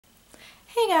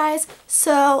Hey guys,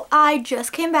 so I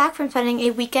just came back from spending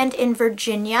a weekend in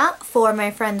Virginia for my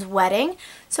friend's wedding.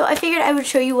 So I figured I would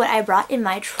show you what I brought in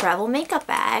my travel makeup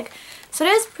bag. So it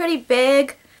is pretty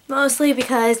big, mostly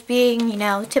because being,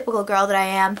 typical girl that I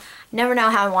am, I never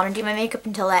know how I want to do my makeup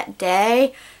until that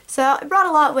day. So I brought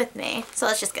a lot with me. So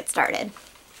let's just get started.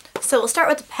 So we'll start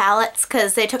with the palettes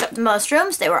because they took up the most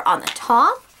room, so they were on the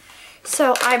top.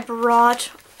 So I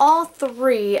brought all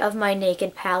three of my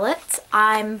Naked palettes.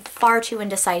 I'm far too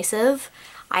indecisive.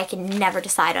 I can never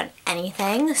decide on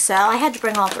anything, so I had to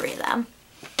bring all three of them.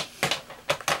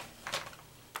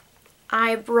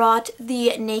 I brought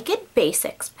the Naked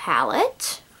Basics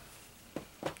palette.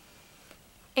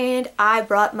 And I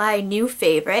brought my new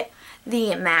favorite,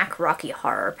 the MAC Rocky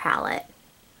Horror palette.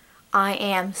 I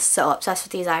am so obsessed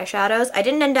with these eyeshadows. I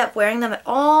didn't end up wearing them at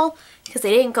all because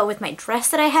they didn't go with my dress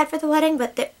that I had for the wedding,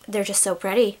 but they're just so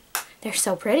pretty. They're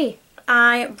so pretty.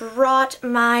 I brought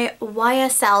my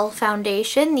YSL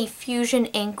foundation, the Fusion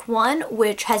Ink one,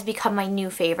 which has become my new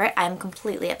favorite. I'm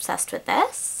completely obsessed with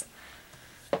this.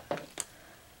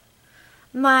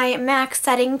 My MAC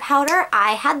setting powder.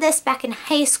 I had this back in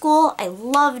high school. I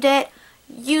loved it.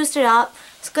 Used it up.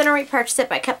 I was going to repurchase it,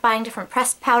 but I kept buying different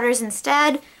pressed powders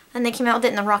instead. And they came out with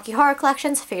it in the Rocky Horror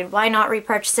collection, so I figured why not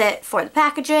repurchase it for the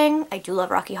packaging. I do love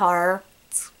Rocky Horror.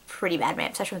 It's pretty bad, my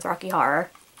obsession with Rocky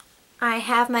Horror. I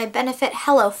have my Benefit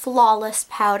Hello Flawless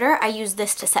powder. I use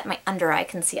this to set my under eye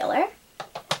concealer.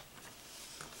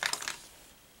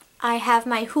 I have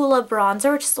my Hoola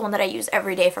bronzer, which is the one that I use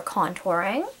every day for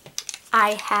contouring.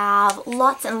 I have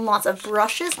lots and lots of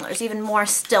brushes, and there's even more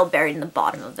still buried in the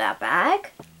bottom of that bag.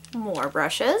 More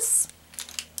brushes.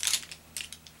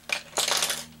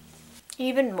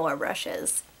 Even more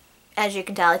brushes. As you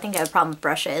can tell, I think I have a problem with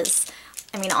brushes.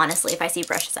 I mean, honestly, if I see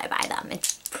brushes, I buy them.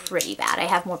 It's pretty bad. I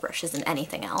have more brushes than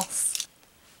anything else.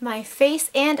 My face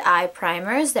and eye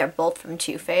primers, they're both from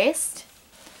Too Faced.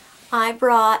 I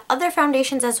brought other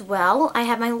foundations as well. I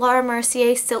have my Laura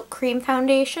Mercier Silk Cream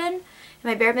Foundation and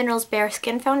my Bare Minerals Bare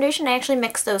Skin Foundation. I actually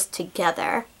mixed those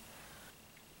together.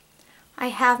 I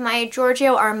have my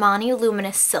Giorgio Armani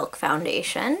Luminous Silk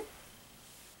Foundation.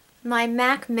 My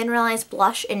MAC Mineralized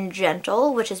Blush in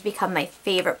Gentle, which has become my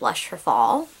favorite blush for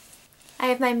fall. I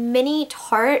have my Mini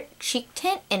Tarte Cheek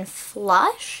Tint in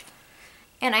Flush.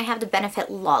 And I have the Benefit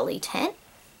Lolly Tint.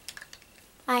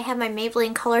 I have my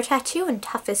Maybelline Color Tattoo in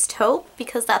Toughest Taupe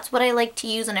because that's what I like to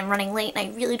use when I'm running late and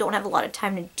I really don't have a lot of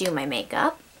time to do my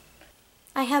makeup.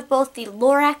 I have both the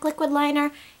Lorac Liquid Liner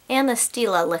and the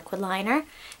Stila Liquid Liner.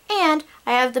 And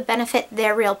I have the Benefit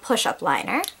They're Real Push-Up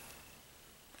Liner.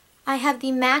 I have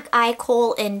the MAC Eye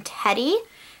Kohl in Teddy,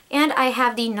 and I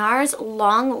have the NARS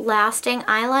Long Lasting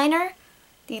Eyeliner,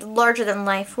 the larger than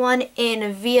life one,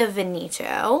 in Via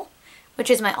Veneto, which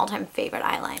is my all-time favorite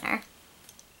eyeliner.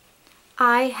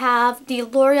 I have the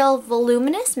L'Oreal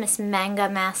Voluminous Miss Manga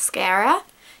Mascara,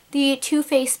 the Too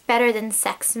Faced Better Than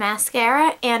Sex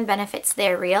Mascara, and Benefit's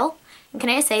They're Real. And can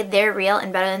I say They're Real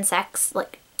and Better Than Sex,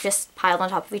 like, just piled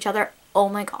on top of each other? Oh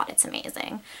my god, it's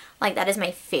amazing. Like, that is my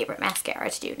favorite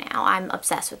mascara to do now. I'm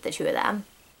obsessed with the two of them.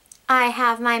 I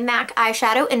have my MAC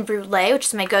eyeshadow in Brulee, which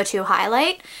is my go-to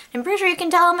highlight. I'm pretty sure you can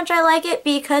tell how much I like it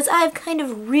because I've kind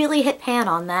of really hit pan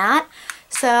on that.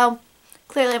 So,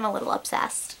 clearly I'm a little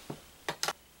obsessed.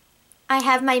 I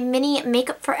have my mini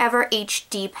Makeup Forever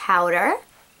HD powder.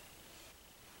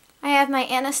 I have my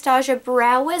Anastasia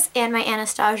Brow Wiz and my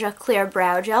Anastasia Clear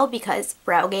Brow Gel because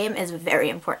brow game is very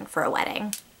important for a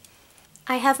wedding.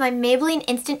 I have my Maybelline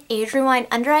Instant Age Rewind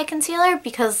Under Eye Concealer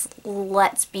because,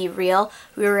 let's be real,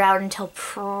 we were out until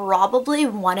probably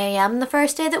 1 a.m. the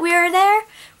first day that we were there.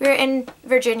 We were in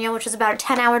Virginia, which is about a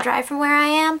 10-hour drive from where I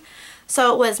am.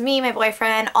 So it was me, my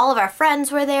boyfriend, all of our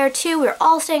friends were there too. We were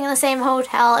all staying in the same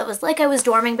hotel. It was like I was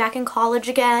dorming back in college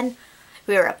again.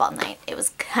 We were up all night. It was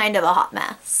kind of a hot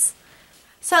mess.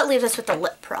 So it leaves us with the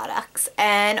lip products,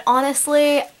 and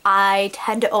honestly, I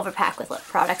tend to overpack with lip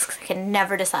products because I can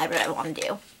never decide what I want to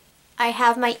do. I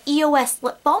have my EOS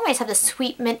lip balm. I just have the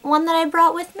Sweet Mint one that I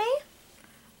brought with me.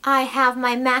 I have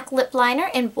my MAC lip liner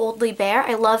in Boldly Bare.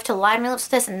 I love to line my lips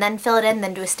with this and then fill it in,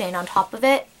 then do a stain on top of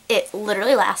it. It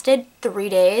literally lasted 3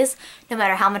 days, no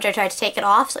matter how much I tried to take it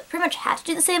off, so I pretty much had to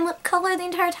do the same lip color the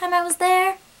entire time I was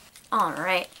there.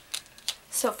 Alright.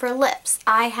 So for lips,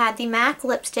 I had the MAC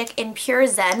lipstick in Pure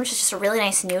Zen, which is just a really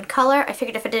nice nude color. I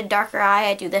figured if I did a darker eye,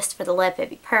 I'd do this for the lip.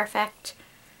 It'd be perfect.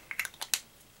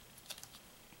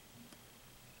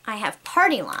 I have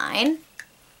Party Line,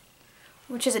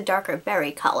 which is a darker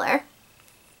berry color.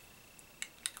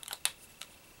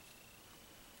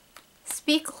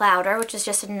 Speak Louder, which is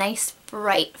just a nice,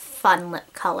 bright, fun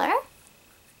lip color.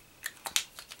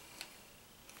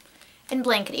 in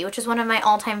Blankety, which is one of my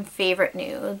all-time favorite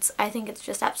nudes. I think it's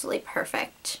just absolutely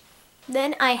perfect.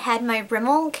 Then I had my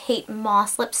Rimmel Kate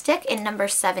Moss lipstick in number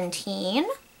 17.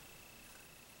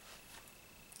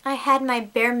 I had my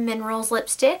Bare Minerals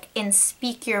lipstick in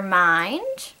Speak Your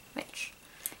Mind, which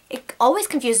it always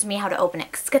confuses me how to open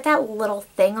it because it's got that little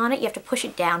thing on it. You have to push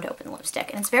it down to open the lipstick,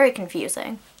 and it's very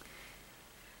confusing.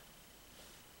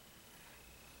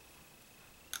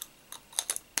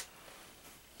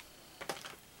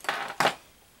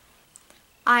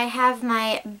 I have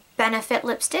my Benefit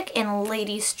lipstick in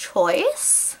Lady's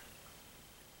Choice.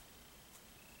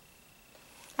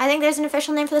 I think there's an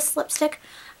official name for this lipstick.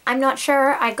 I'm not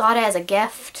sure. I got it as a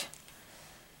gift.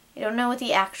 I don't know what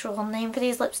the actual name for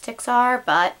these lipsticks are,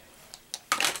 but...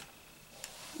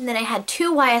 And then I had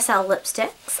two YSL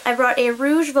lipsticks. I brought a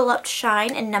Rouge Volupte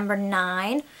Shine in number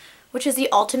 9, which is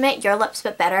the ultimate Your Lips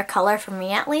But Better color for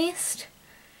me, at least.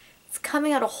 It's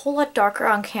coming out a whole lot darker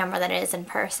on camera than it is in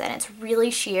person. It's really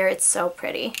sheer. It's so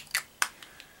pretty.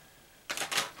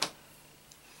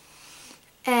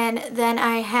 And then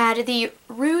I had the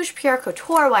Rouge Pure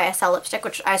Couture YSL lipstick,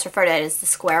 which I just refer to it as the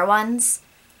square ones.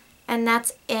 And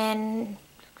that's in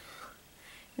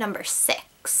number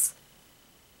 6.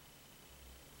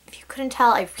 If you couldn't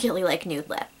tell, I really like nude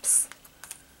lips.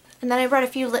 And then I brought a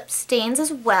few lip stains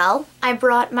as well. I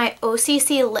brought my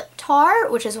OCC Lip Tar,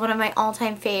 which is one of my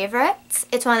all-time favorites.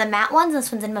 It's one of the matte ones.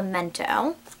 This one's in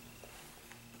Memento.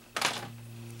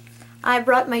 I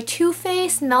brought my Too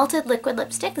Faced Melted Liquid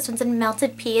Lipstick. This one's in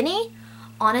Melted Peony.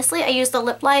 Honestly, I used the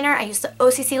lip liner, I used the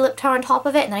OCC Lip Tar on top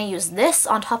of it, and then I used this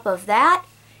on top of that.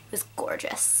 It was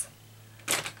gorgeous.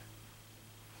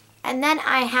 And then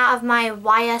I have my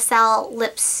YSL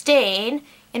Lip Stain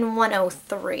in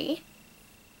 103.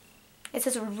 It's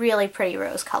this really pretty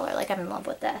rose color, like I'm in love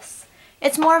with this.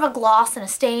 It's more of a gloss than a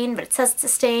stain, but it says it's a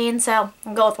stain, so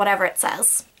I'll go with whatever it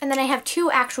says. And then I have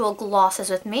two actual glosses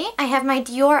with me. I have my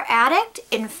Dior Addict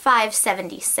in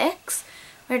 576,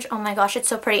 which, oh my gosh, it's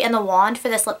so pretty. And the wand for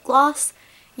this lip gloss,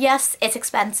 yes, it's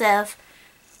expensive,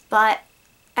 but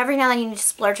every now and then you need to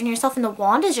splurge on yourself, and the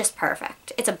wand is just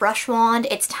perfect. It's a brush wand,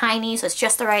 it's tiny, so it's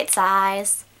just the right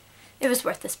size. It was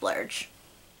worth the splurge.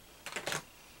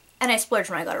 And I splurged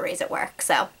when I got a raise at work,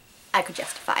 so I could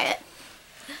justify it.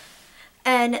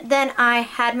 And then I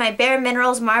had my Bare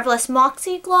Minerals Marvelous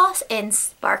Moxie Gloss in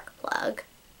Spark Plug.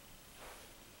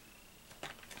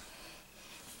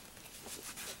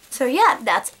 So yeah,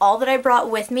 that's all that I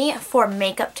brought with me for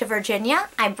Makeup to Virginia.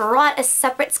 I brought a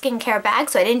separate skincare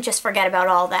bag, so I didn't just forget about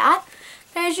all that.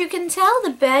 As you can tell, the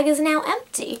bag is now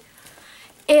empty.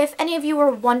 If any of you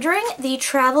were wondering, the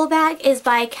travel bag is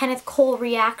by Kenneth Cole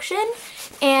Reaction,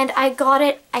 and I got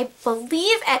it, I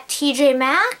believe, at TJ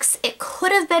Maxx. It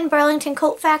could have been Burlington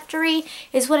Coat Factory,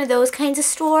 is one of those kinds of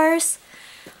stores.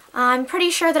 I'm pretty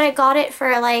sure that I got it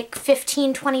for like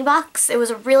 15-20 bucks. It was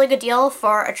a really good deal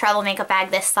for a travel makeup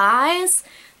bag this size,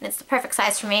 and it's the perfect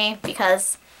size for me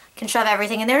because I can shove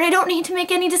everything in there and I don't need to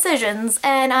make any decisions,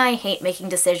 and I hate making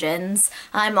decisions.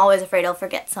 I'm always afraid I'll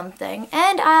forget something,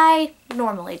 and I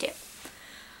normally do.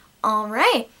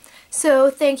 Alright, so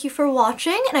thank you for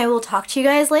watching, and I will talk to you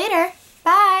guys later.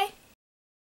 Bye!